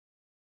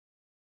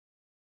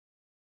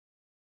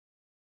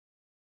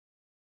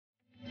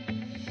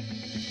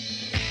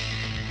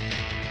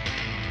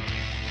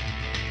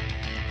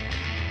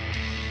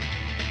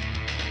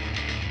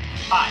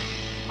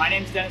My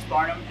name is Dennis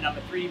Barnum, and I'm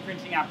a 3D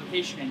printing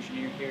application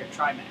engineer here at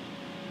TriMet.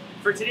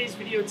 For today's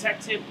video tech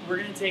tip, we're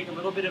going to take a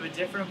little bit of a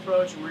different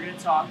approach, and we're going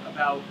to talk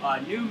about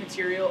a new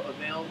material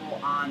available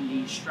on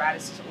the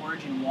Stratasys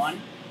Origin 1,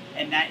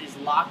 and that is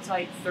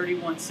Loctite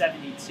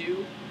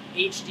 3172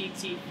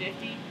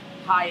 HDT50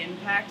 High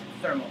Impact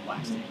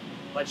Thermoplastic.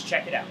 Let's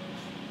check it out.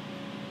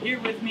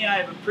 Here with me, I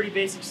have a pretty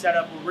basic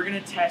setup where we're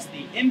going to test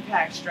the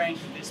impact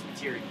strength of this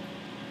material.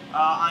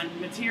 On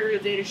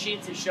material data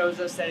sheets, it shows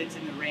us that it's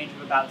in the range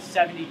of about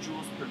 70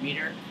 joules per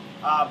meter.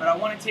 But I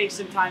want to take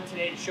some time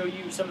today to show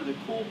you some of the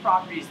cool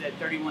properties that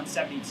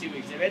 3172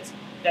 exhibits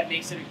that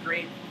makes it a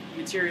great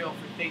material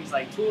for things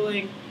like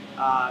tooling,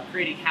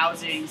 creating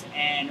housings,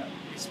 and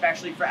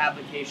especially for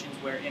applications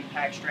where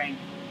impact strength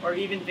or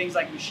even things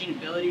like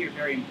machinability are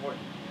very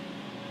important.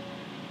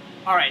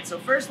 Alright, so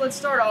first let's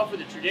start off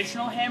with a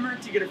traditional hammer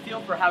to get a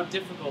feel for how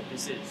difficult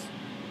this is.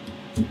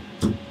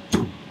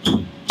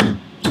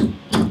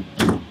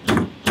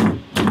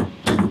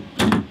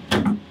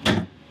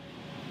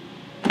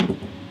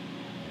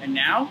 And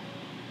now,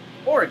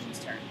 Origin's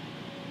turn.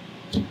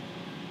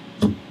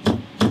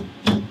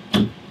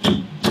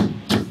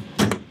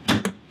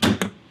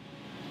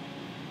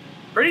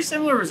 Pretty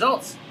similar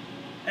results.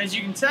 As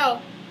you can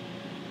tell,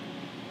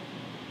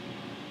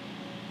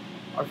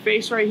 our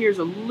face right here is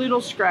a little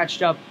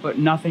scratched up, but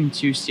nothing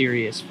too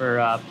serious for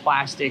a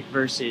plastic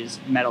versus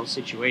metal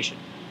situation.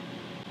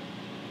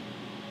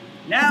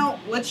 Now,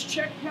 let's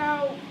check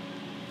how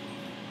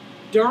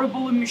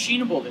durable and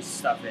machinable this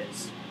stuff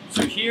is.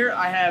 So here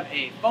I have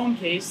a phone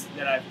case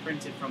that I've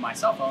printed from my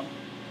cell phone,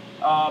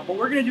 but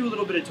we're going to do a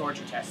little bit of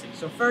torture testing.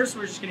 So first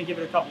we're just going to give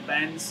it a couple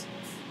bends,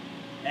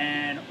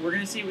 and we're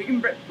going to see we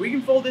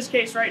can fold this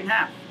case right in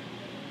half.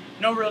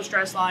 No real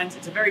stress lines.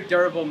 It's a very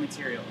durable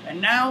material.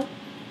 And now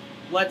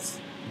let's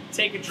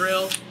take a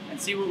drill and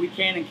see what we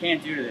can and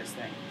can't do to this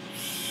thing.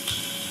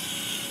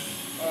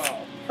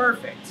 Oh,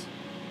 perfect.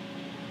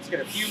 Let's get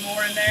a few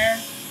more in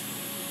there.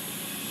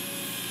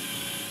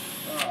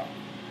 Oh.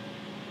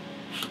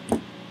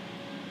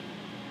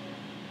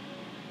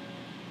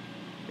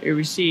 Here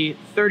we see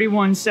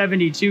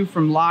 3172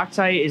 from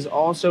Loctite is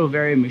also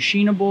very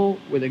machinable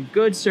with a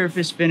good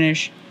surface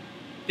finish.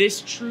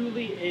 This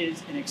truly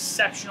is an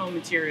exceptional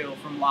material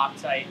from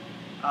Loctite,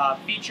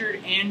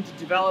 featured and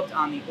developed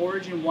on the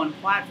Origin 1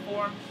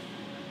 platform.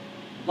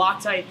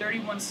 Loctite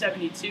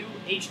 3172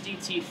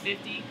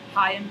 HDT50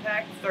 High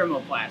Impact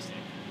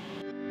Thermoplastic.